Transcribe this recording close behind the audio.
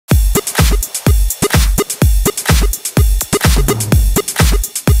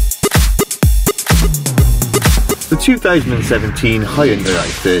2017 Hyundai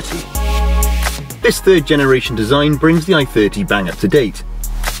i30. This third generation design brings the i30 bang up to date,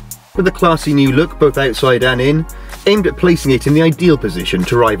 with a classy new look both outside and in, aimed at placing it in the ideal position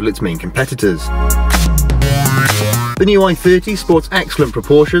to rival its main competitors. The new i30 sports excellent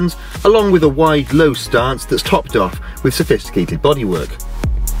proportions, along with a wide, low stance that's topped off with sophisticated bodywork.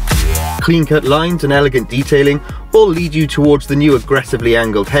 Clean-cut lines and elegant detailing all lead you towards the new aggressively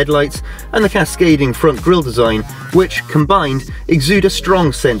angled headlights and the cascading front grille design, which, combined, exude a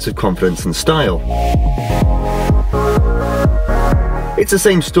strong sense of confidence and style. It's the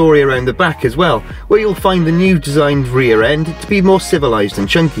same story around the back as well, where you'll find the new designed rear end to be more civilised and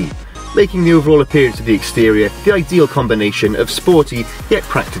chunky, making the overall appearance of the exterior the ideal combination of sporty yet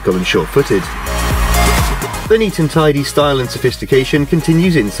practical and sure-footed. The neat and tidy style and sophistication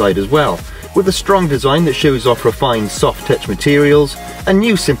continues inside as well, with a strong design that shows off refined soft touch materials and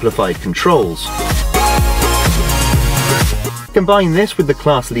new simplified controls. Combine this with the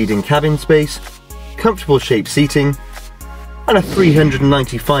class-leading cabin space, comfortable shaped seating, and a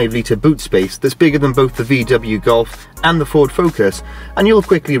 395-litre boot space that's bigger than both the VW Golf and the Ford Focus, and you'll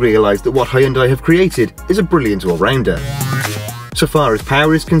quickly realise that what Hyundai have created is a brilliant all-rounder. So far as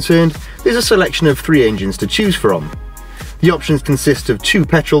power is concerned, there's a selection of 3 engines to choose from. The options consist of 2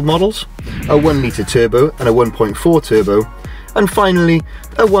 petrol models, a 1-litre turbo and a 1.4 turbo, and finally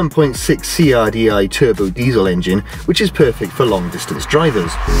a 1.6 CRDI turbo diesel engine, which is perfect for long-distance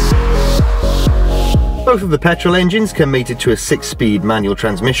drivers. Both of the petrol engines come mated to a 6-speed manual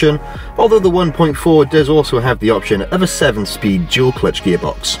transmission, although the 1.4 does also have the option of a 7-speed dual-clutch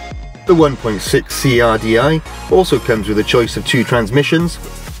gearbox. The 1.6 CRDI also comes with a choice of 2 transmissions,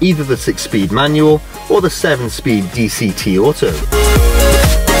 either the 6-speed manual or the 7-speed DCT auto.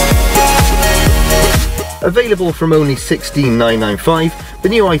 Available from only $16,995, the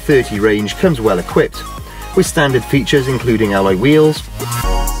new i30 range comes well equipped, with standard features including alloy wheels,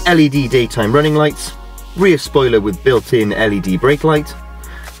 LED daytime running lights, rear spoiler with built-in LED brake light,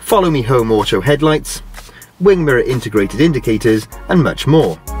 follow me home auto headlights, wing mirror integrated indicators, and much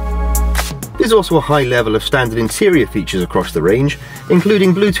more. There's also a high level of standard interior features across the range,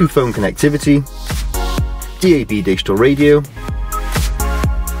 including Bluetooth phone connectivity, DAB digital radio,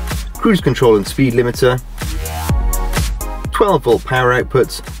 cruise control and speed limiter, 12-volt power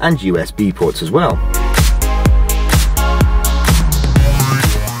outputs, and USB ports as well.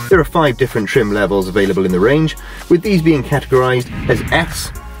 There are 5 different trim levels available in the range, with these being categorised as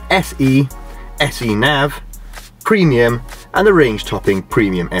S, SE, SE Nav, Premium, and the range-topping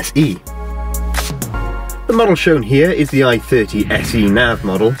Premium SE. The model shown here is the i30 SE Nav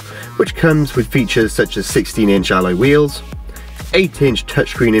model, which comes with features such as 16-inch alloy wheels, 8-inch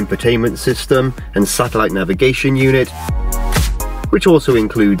touchscreen infotainment system and satellite navigation unit, which also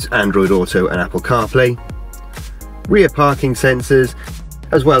includes Android Auto and Apple CarPlay, rear parking sensors,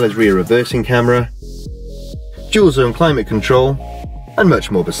 as well as rear reversing camera, dual zone climate control, and much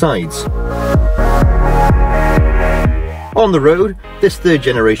more besides. On the road, this third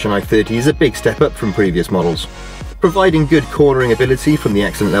generation i30 is a big step up from previous models, providing good cornering ability from the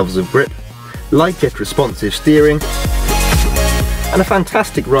excellent levels of grip, light yet responsive steering, and a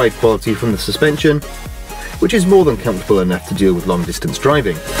fantastic ride quality from the suspension, which is more than comfortable enough to deal with long distance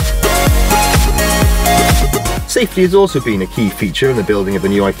driving. Safety has also been a key feature in the building of the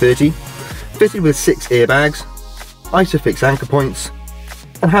new i30, fitted with 6 airbags, ISOFIX anchor points,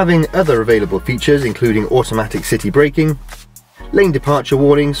 and having other available features including automatic city braking, lane departure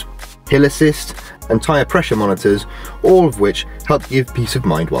warnings, hill assist, and tyre pressure monitors, all of which help give peace of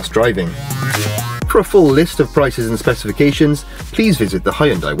mind whilst driving. For a full list of prices and specifications, please visit the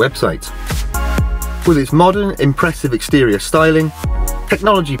Hyundai website. With its modern, impressive exterior styling,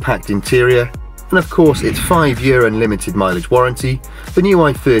 technology-packed interior, and of course its 5-year unlimited mileage warranty, the new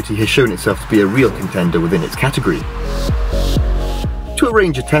i30 has shown itself to be a real contender within its category. To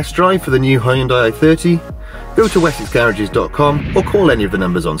arrange a test drive for the new Hyundai i30, go to wessexgarages.com or call any of the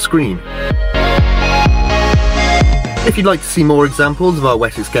numbers on screen. If you'd like to see more examples of our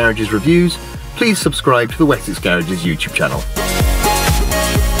Wessex Garages reviews, please subscribe to the Wessex Garages YouTube channel.